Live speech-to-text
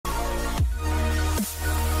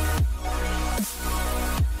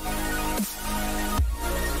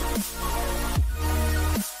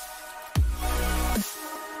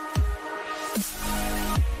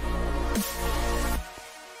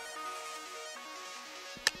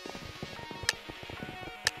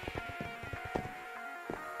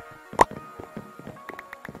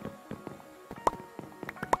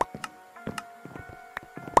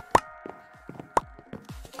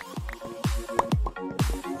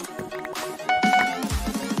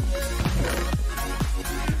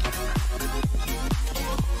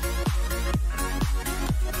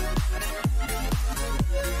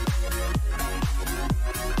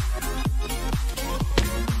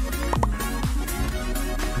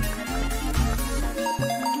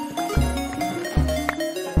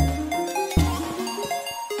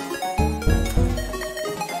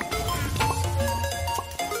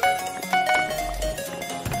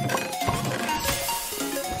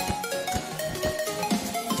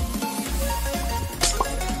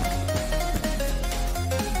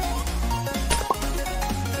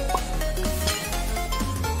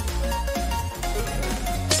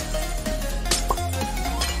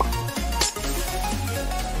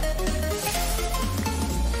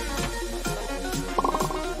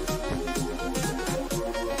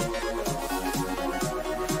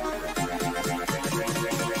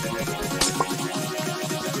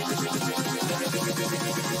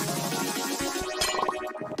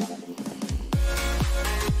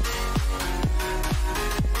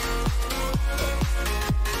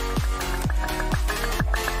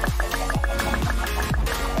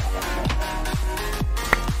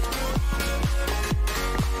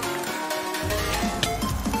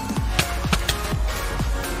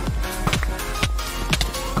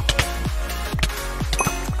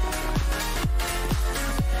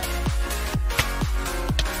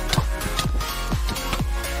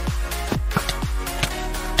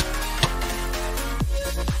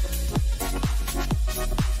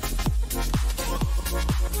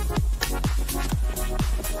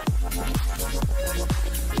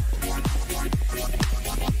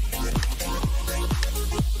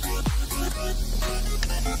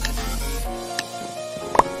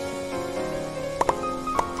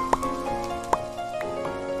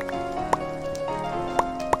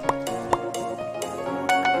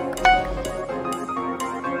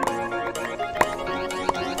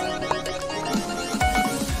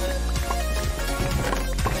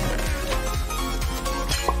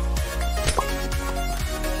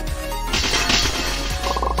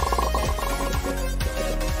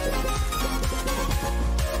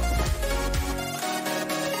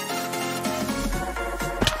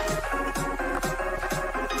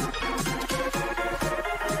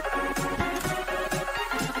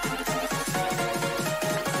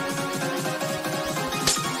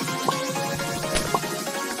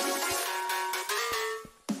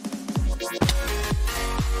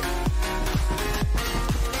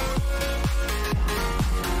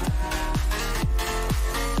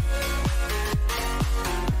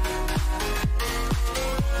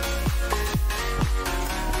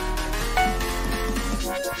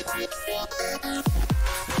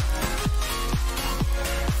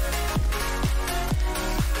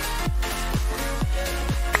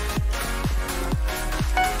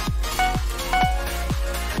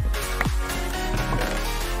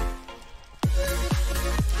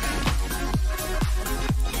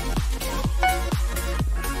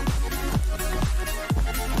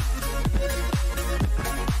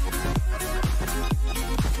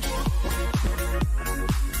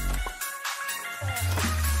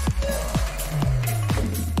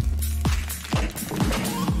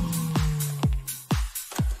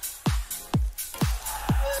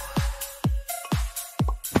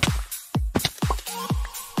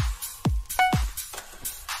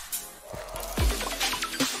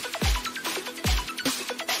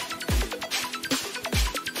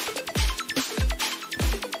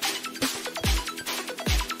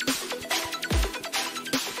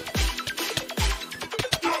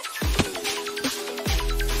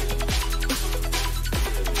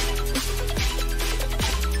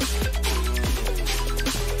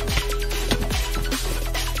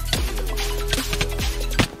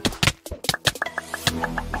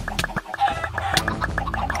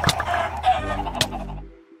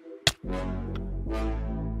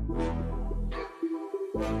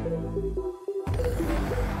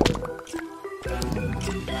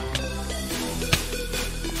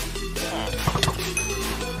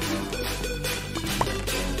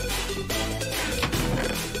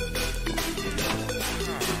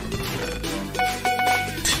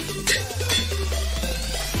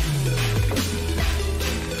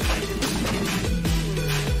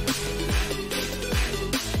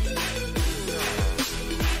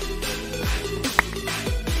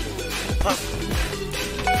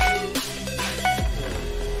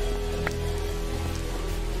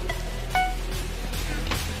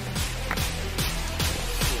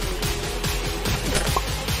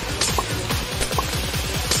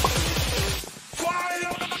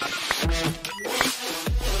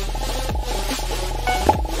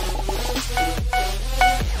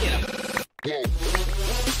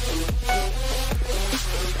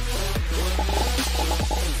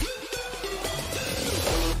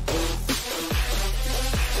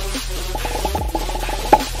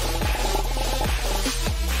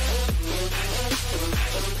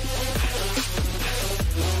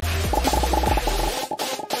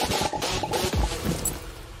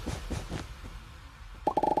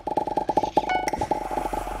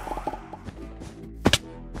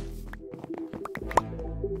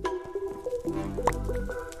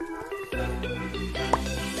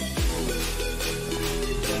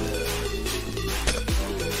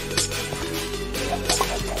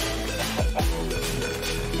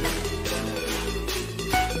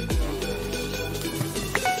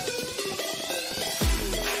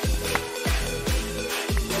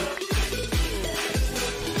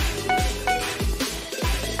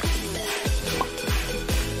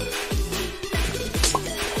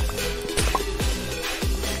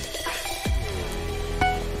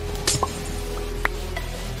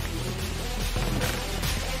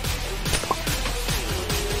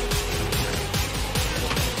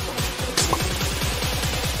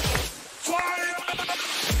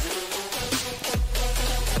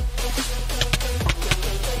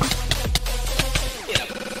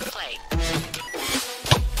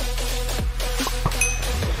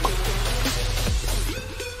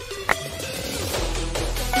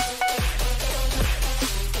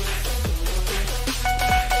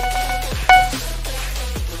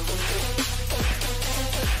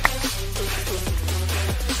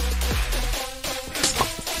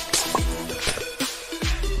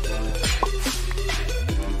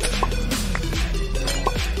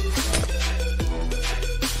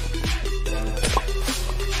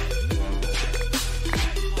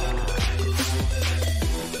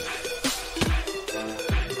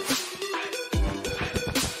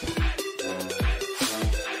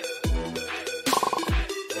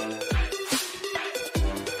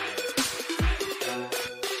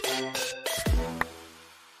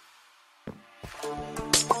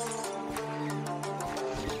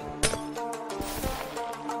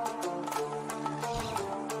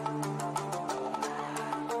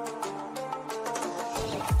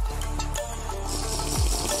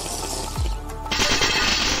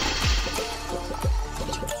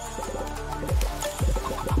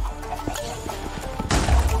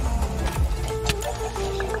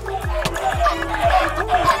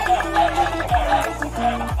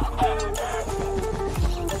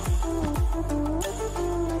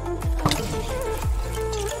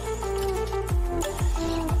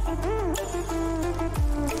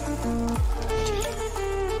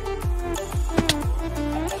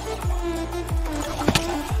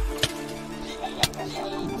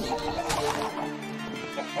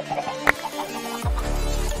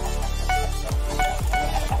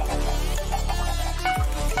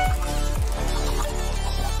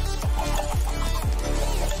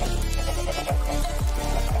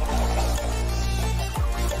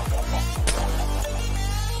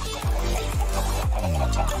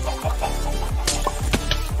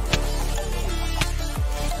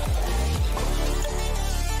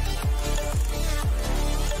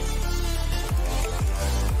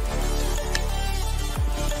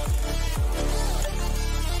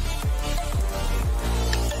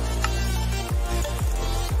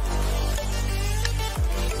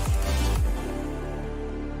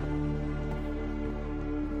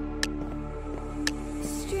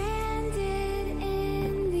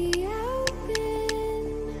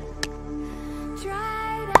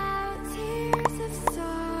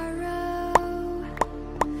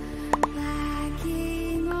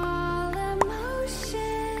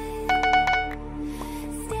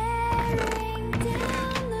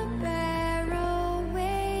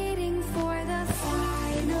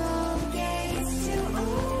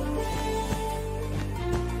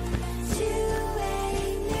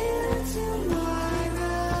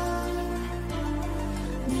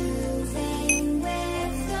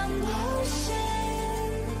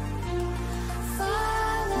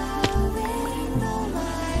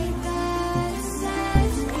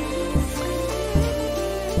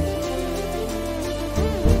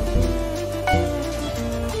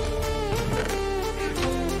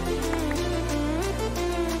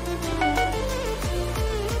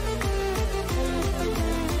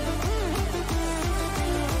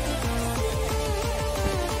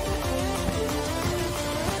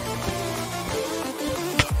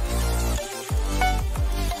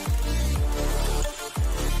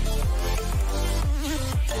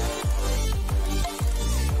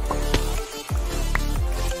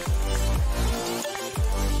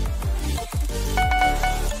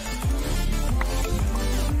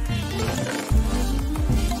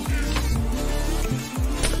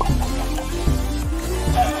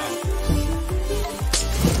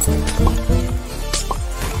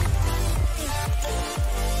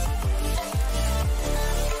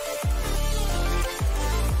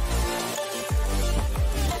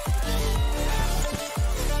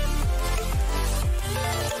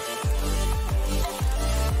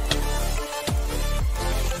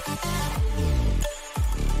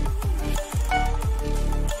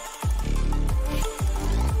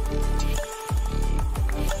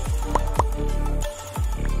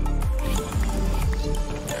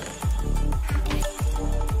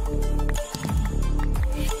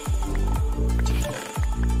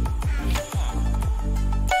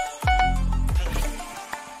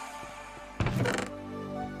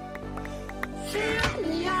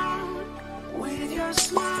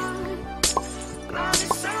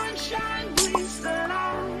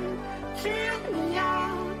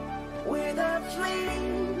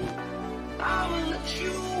flame. I will let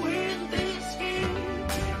you win this game.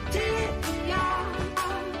 Take me out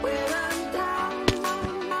when I'm down.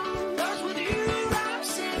 'Cause with you I'm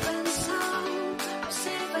saving some, I'm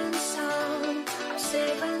saving some, I'm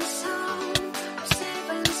saving some, I'm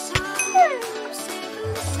saving some, I'm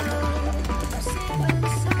saving some, I'm saving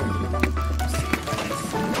some, I'm saving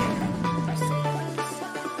some, I'm saving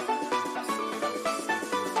some.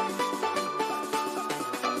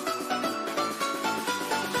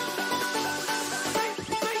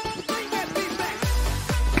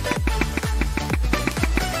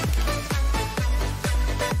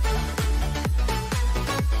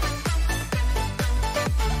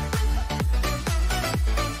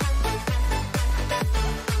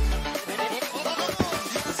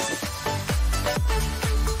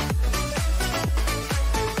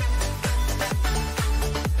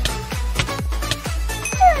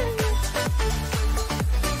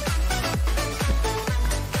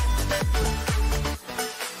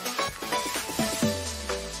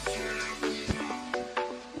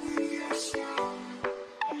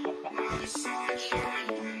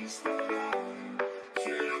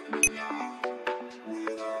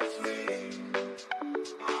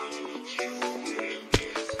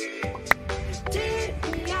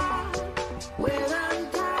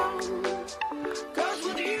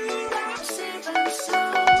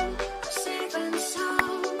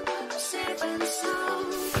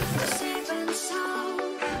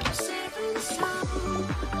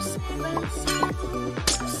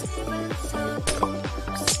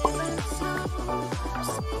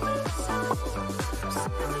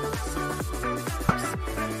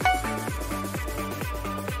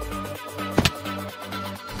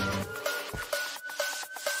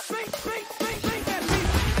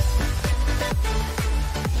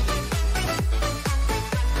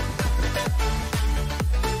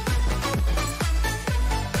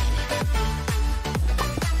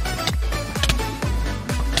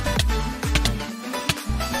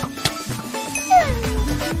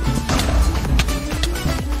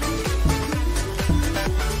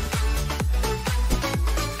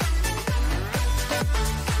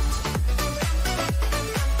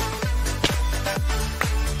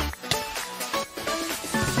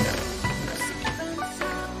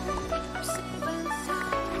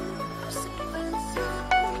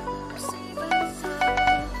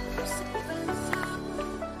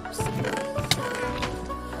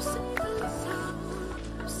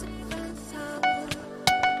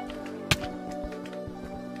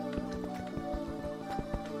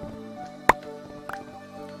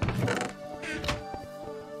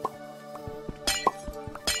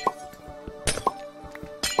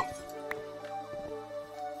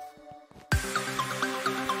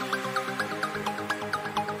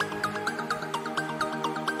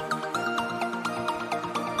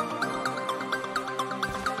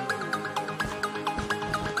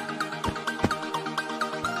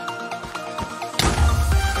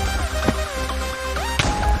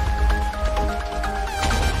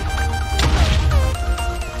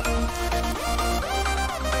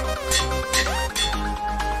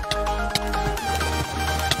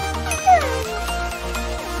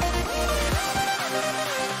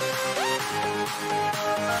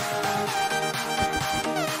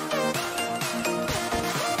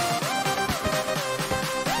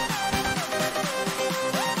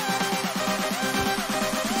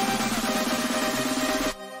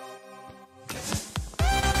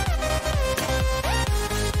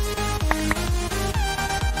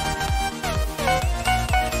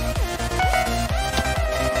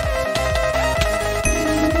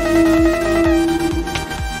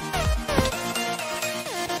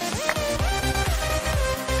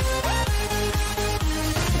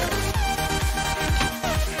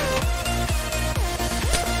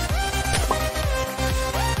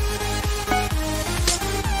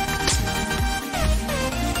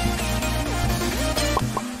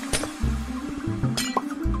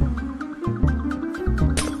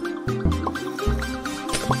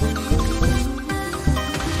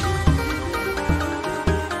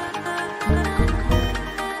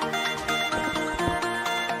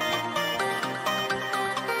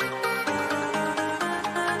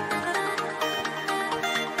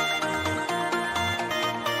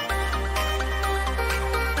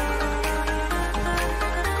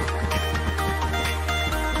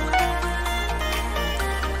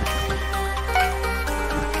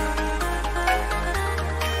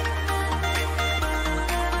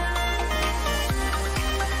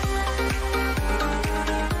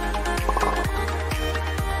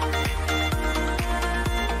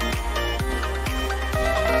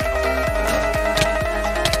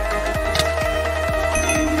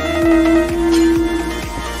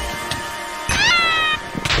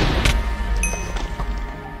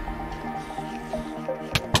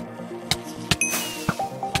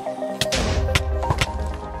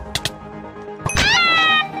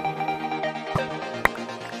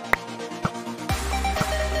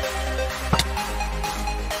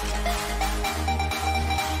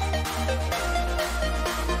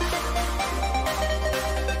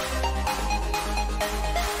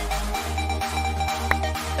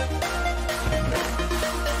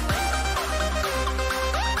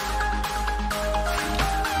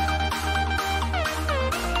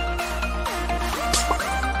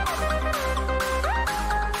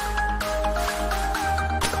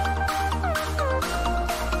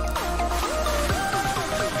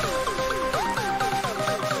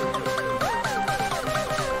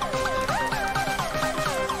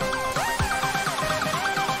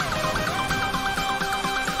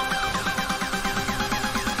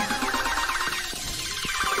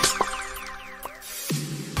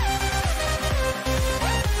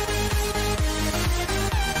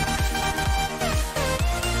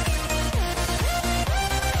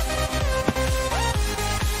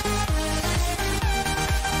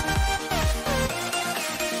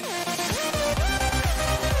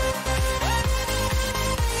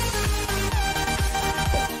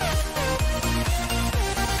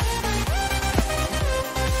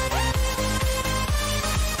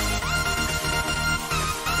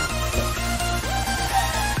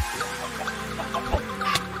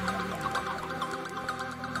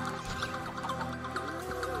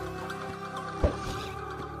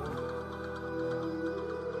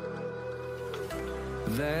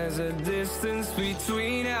 There's a distance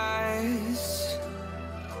between us.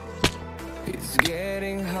 It's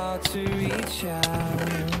getting hard to reach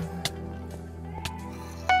out.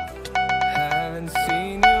 Haven't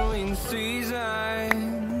seen you in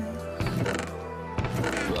seasons,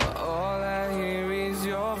 but all I hear is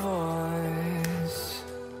your voice.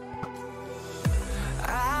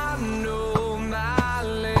 I know my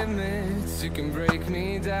limits, you can break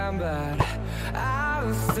me down, but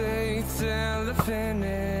I'll stay till the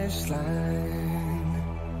finish line.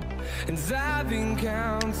 And I've been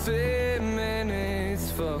counting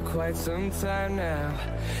minutes for quite some time now,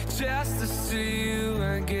 just to see you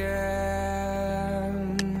again.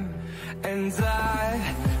 And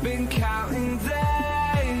I've been counting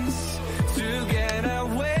days to get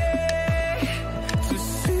away, to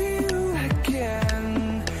see you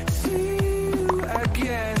again, see you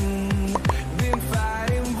again. Been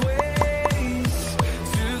fighting ways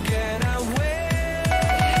to get away,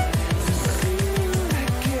 to see you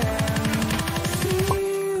again, see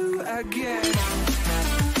you again.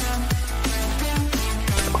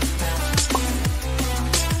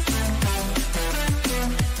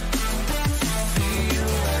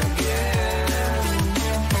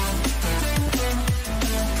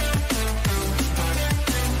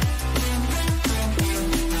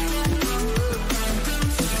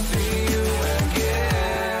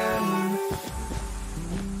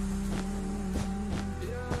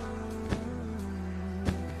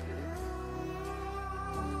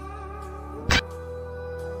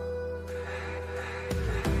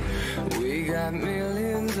 We got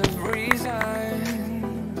millions of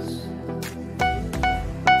reasons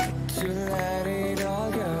to let it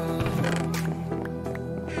all go.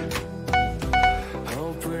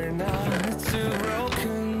 Hope we're not too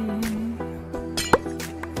broken.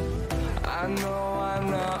 I know I'm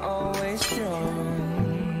not always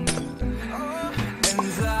strong, and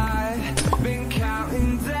I've been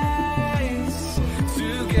counting days to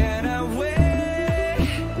get away,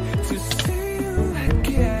 to see you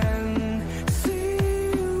again, see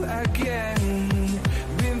you again.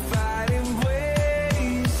 Been fighting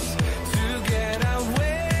ways to get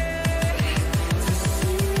away, to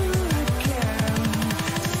see you again,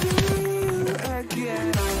 see you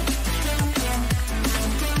again.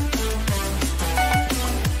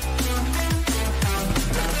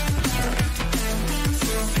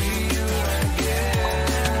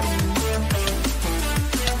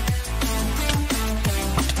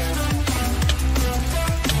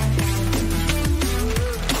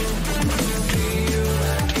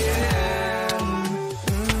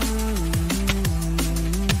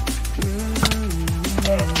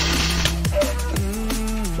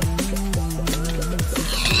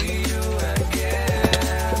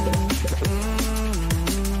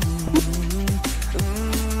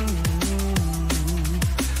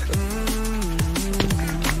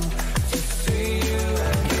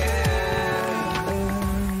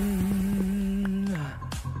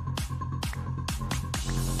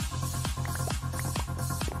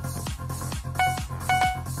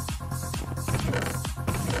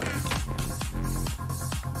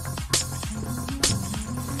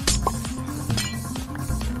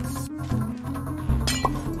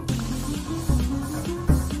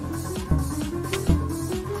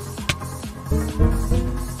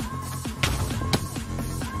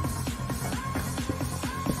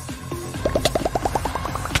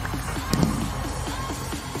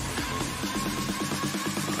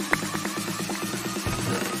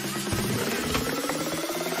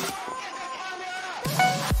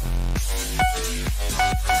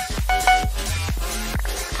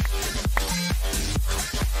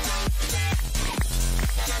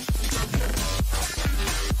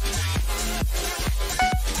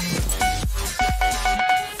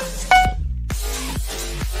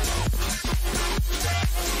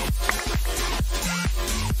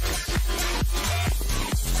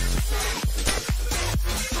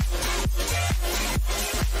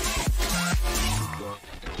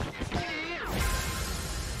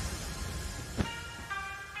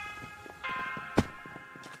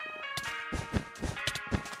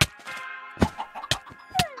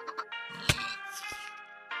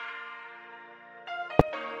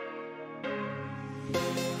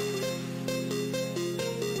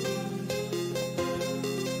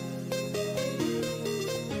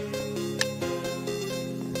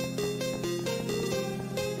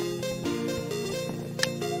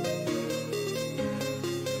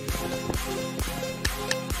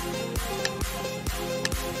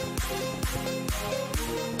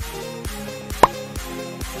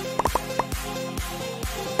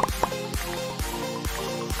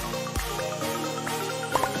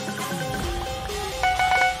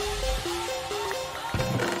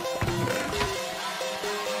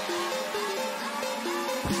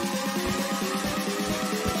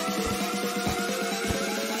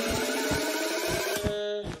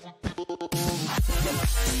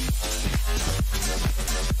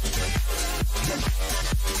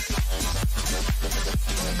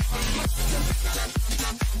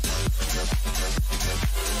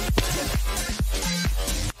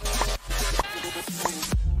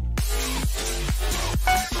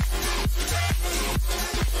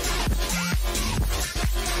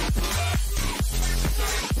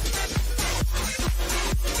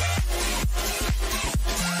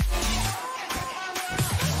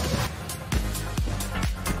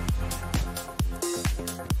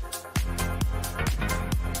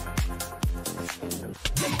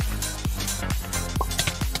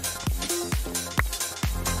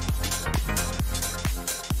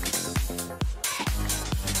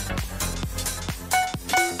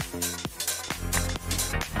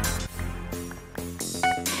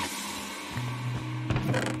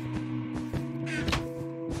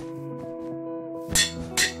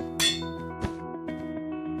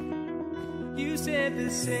 You said the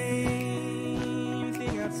same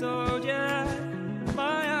thing I told ya.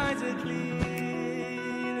 My eyes are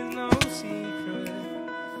clear, there's no secret.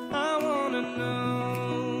 I wanna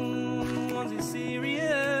know, was it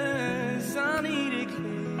serious? I need it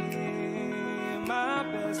clear, my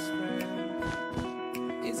best friend.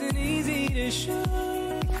 Isn't easy to show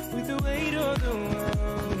with the weight of the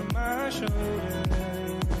world on my shoulders.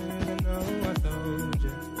 I know I told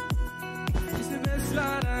you, it's the best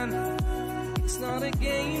light I know. It's not a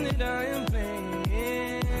game that I am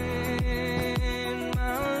playing,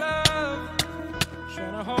 my love.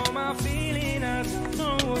 Trying to hold my feeling, I don't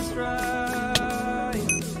know what's right.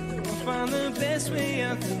 I'll find the best way,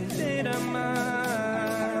 I think that I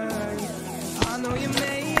might. I know you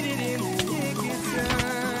made it in the nick of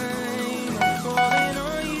time. I'm calling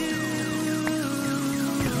on you.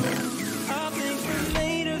 I think we're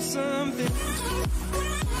made of something.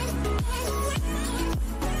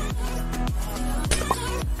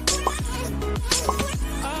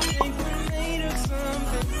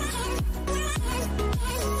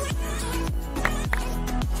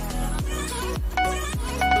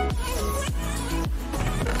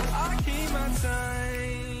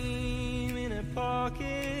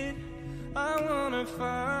 I wanna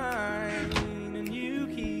find a new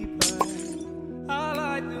keeper. I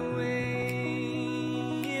like the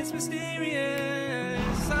way it's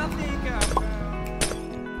mysterious. I think I found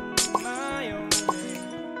my own way.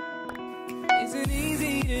 Isn't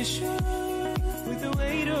easy to show with the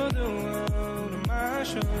weight of the world on my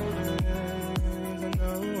shoulders. I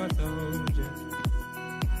know I told you,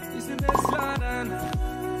 it's the best light I know.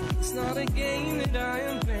 It's not a game that I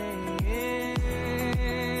am playing.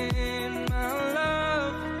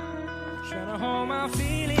 Trying to hold my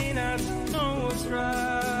feeling, I don't know what's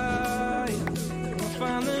right. I'll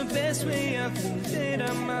find the best way, I think that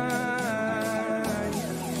I might.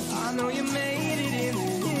 I know you made it in the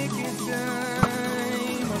nick of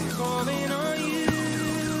time. I'm calling on you.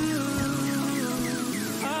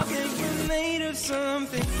 I think we're made of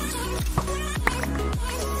something.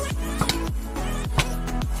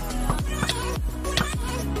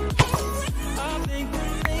 I think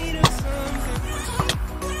we're made of something.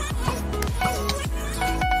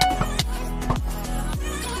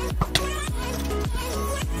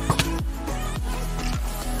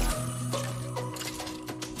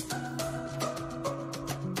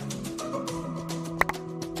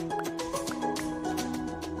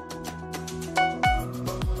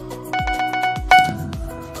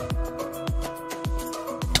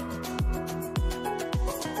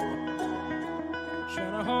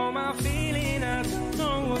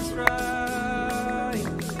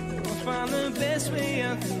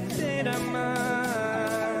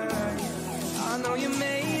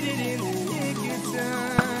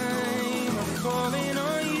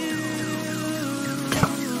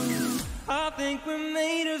 I think we're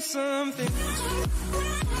made of something.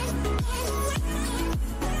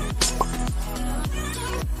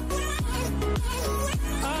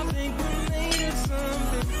 I think we're made of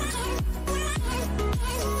something.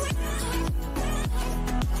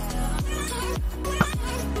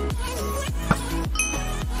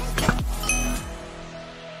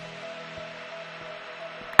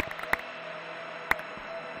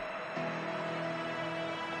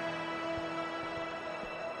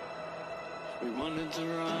 We wanted to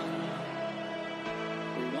run,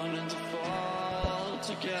 we wanted to fall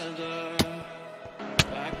together.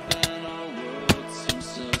 Back then our world seemed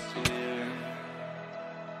so clear.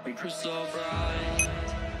 We were so bright,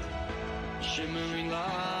 shimmering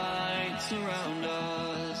lights around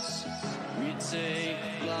us. We'd take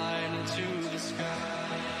flight into the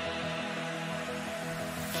sky.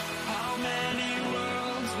 How many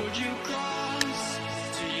worlds would you cross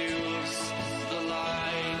to use the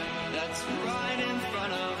light that's right in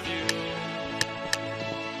front of you?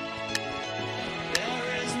 There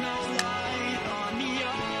is no light on the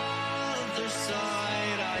other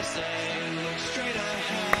side. I say, look straight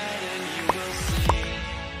ahead and you will see.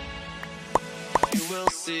 You will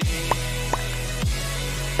see.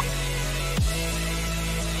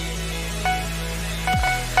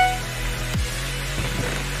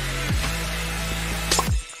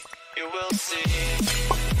 You will see.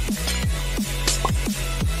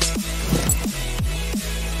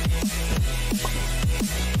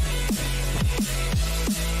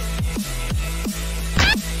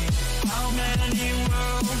 How many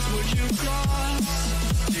worlds would you cross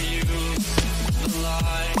to use the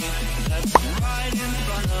light that's right in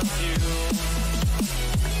front of you?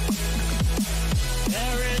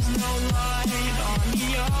 There is no light on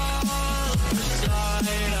the other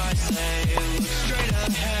side. I say, look straight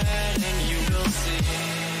ahead and you will see.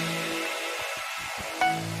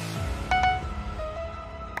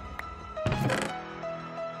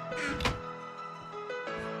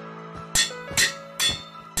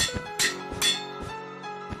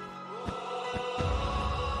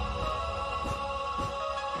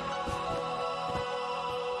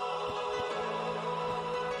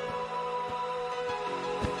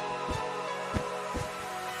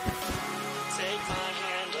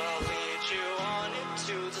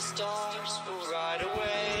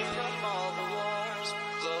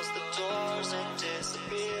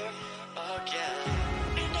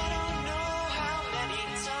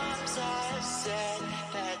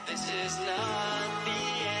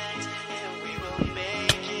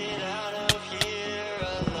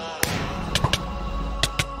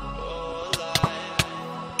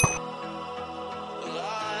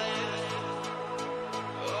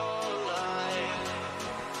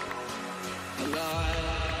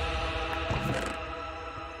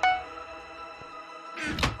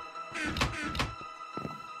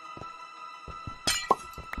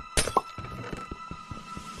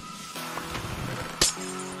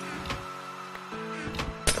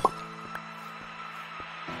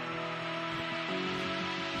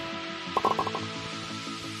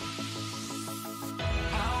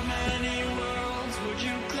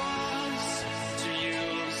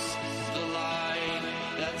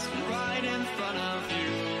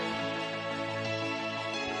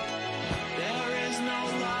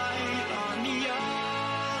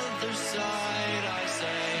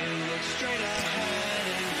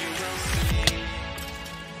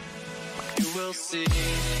 see.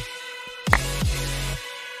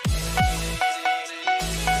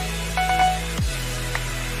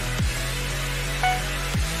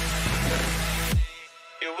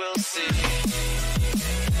 You will see.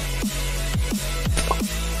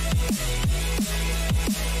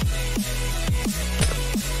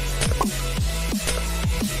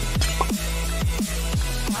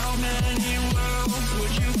 How many worlds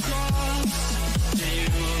would you cross to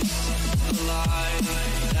use the light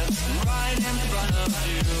that's right in front of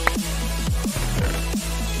you?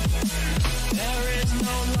 There is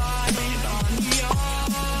no light on the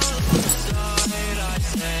other side. I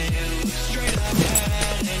say look straight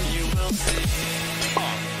ahead and you will see.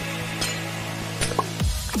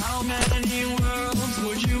 How many worlds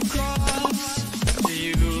would you cross to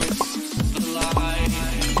use the light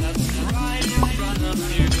that's right in front of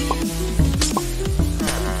you?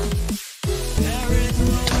 There is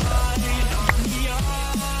no light on the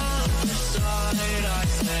other side. I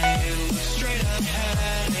say look straight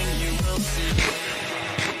ahead and you will see.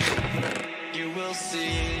 You will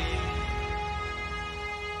see.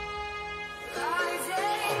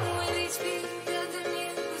 Rising with each beat that the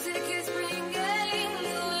music is bringing,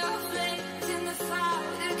 new flames in the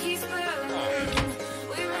fire that keeps burning.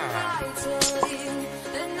 We're inviting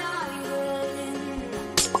the night in.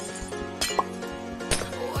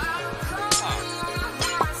 Welcome, my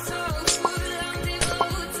heart so full, I'm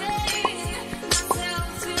devoting myself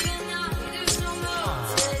to the night. There's no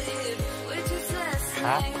motive, we're just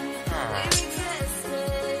listening. We're existing.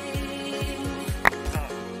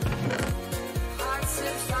 Hearts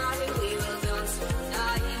of fire, we will dance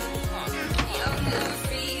tonight. Young and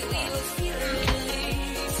free, we will feel the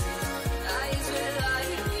release. Eyes will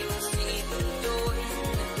light, we will see the door.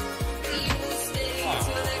 We will stay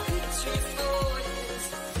till the picture falls.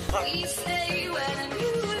 We stay where the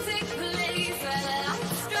music plays, where the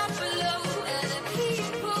lights drop below, and the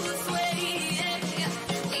people sway.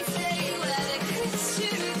 We stay where the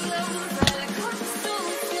picture glows, where the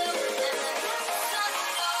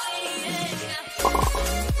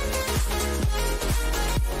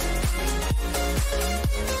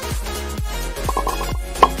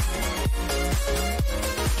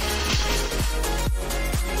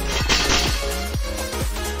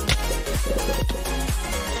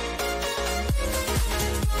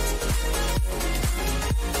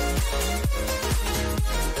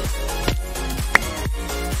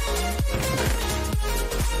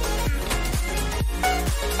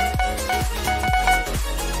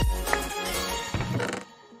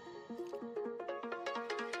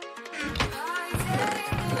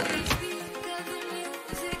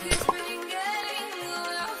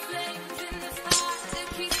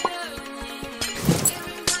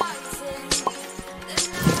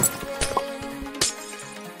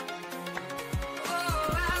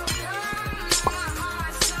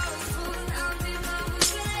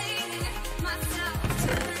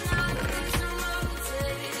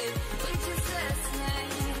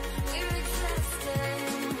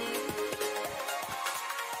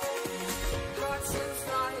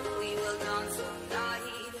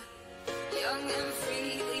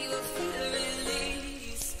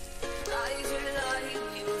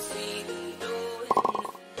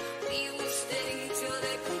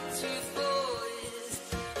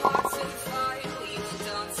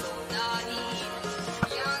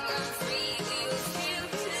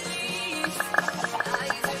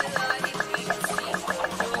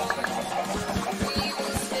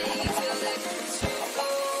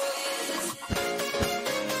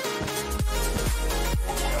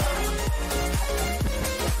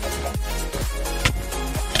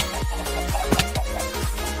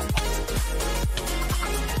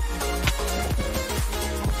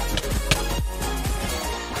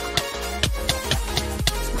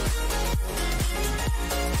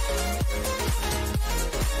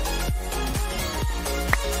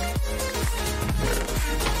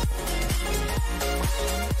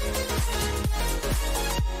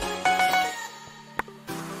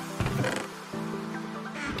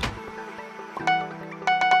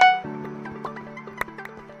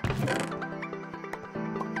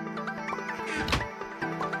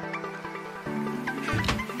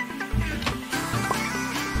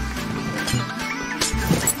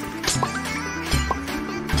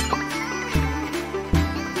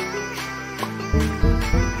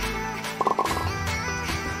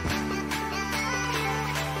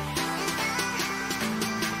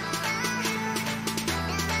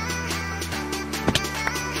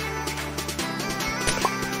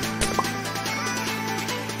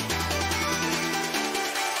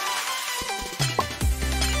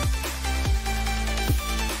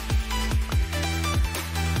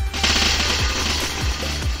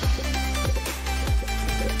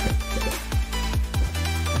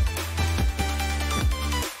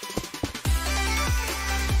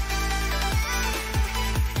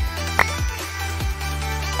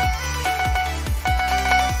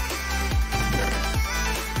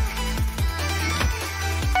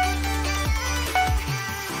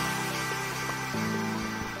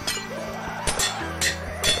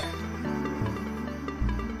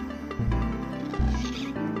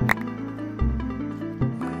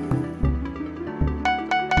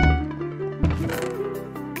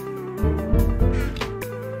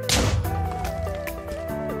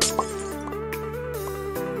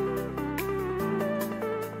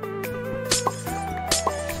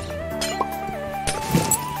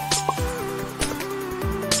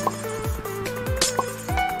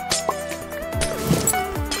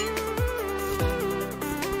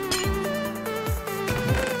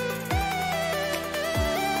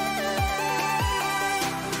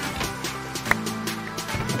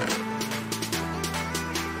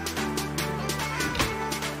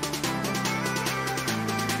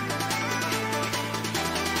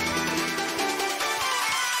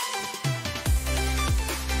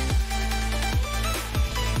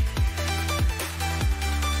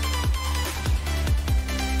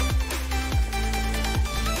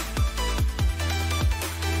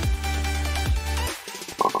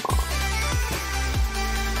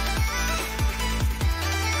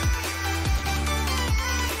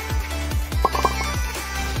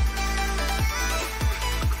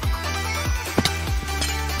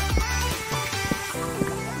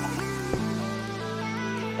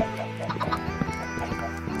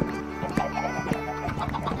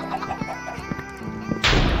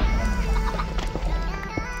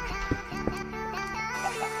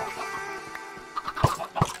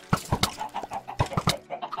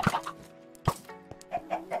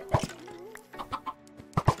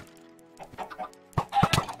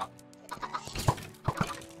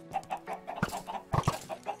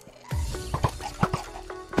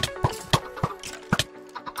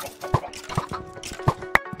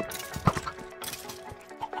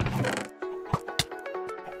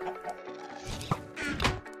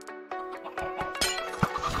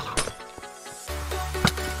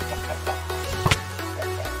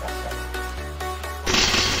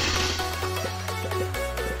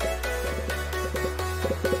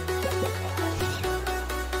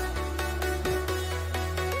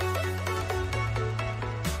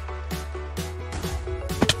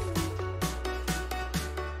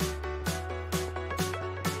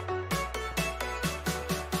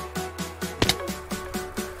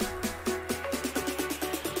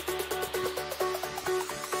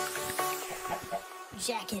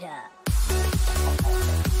Jack it up.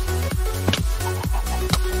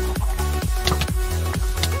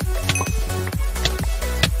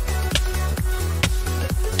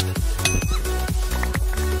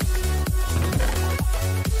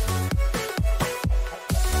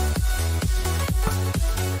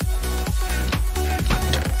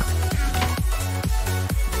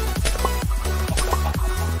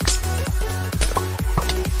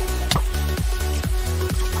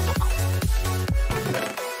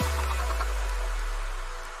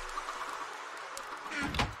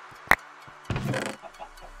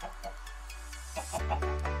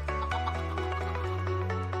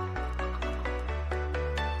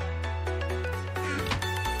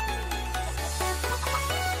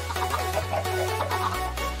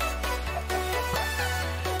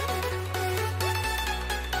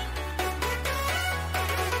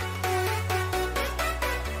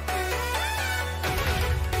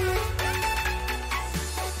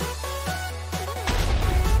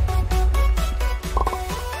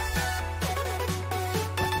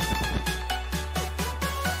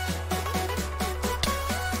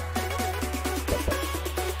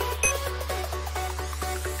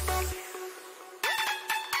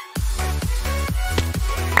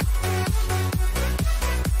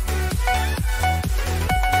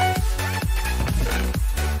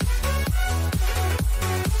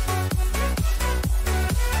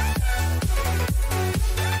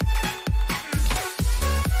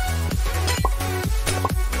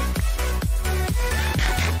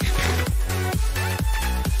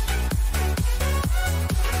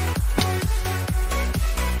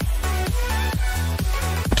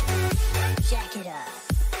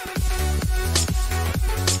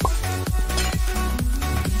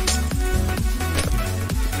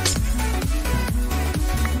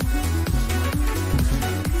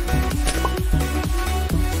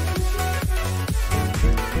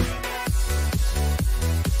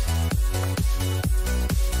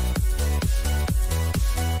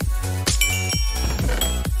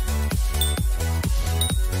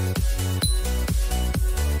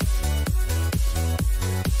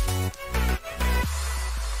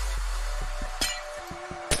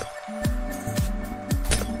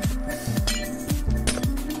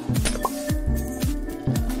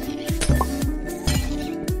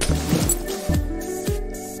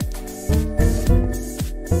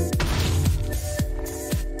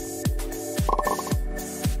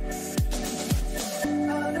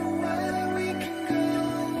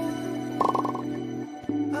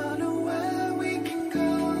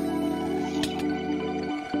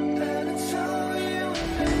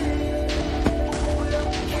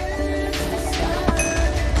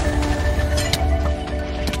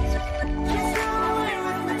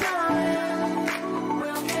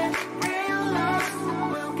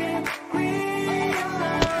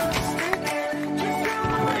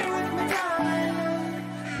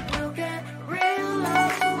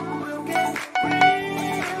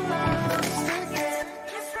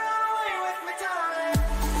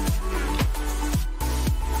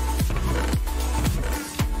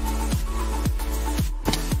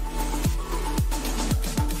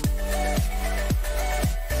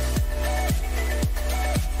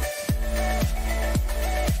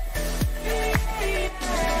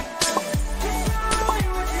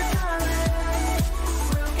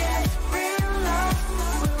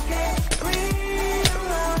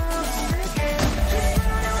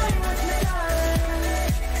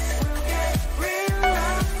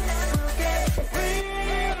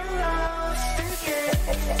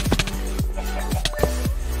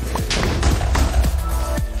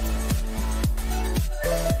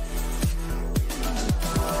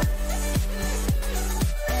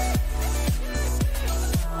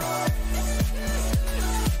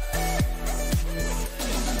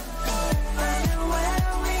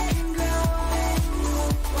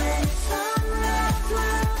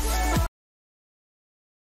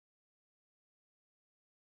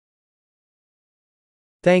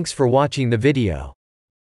 Thanks for watching the video.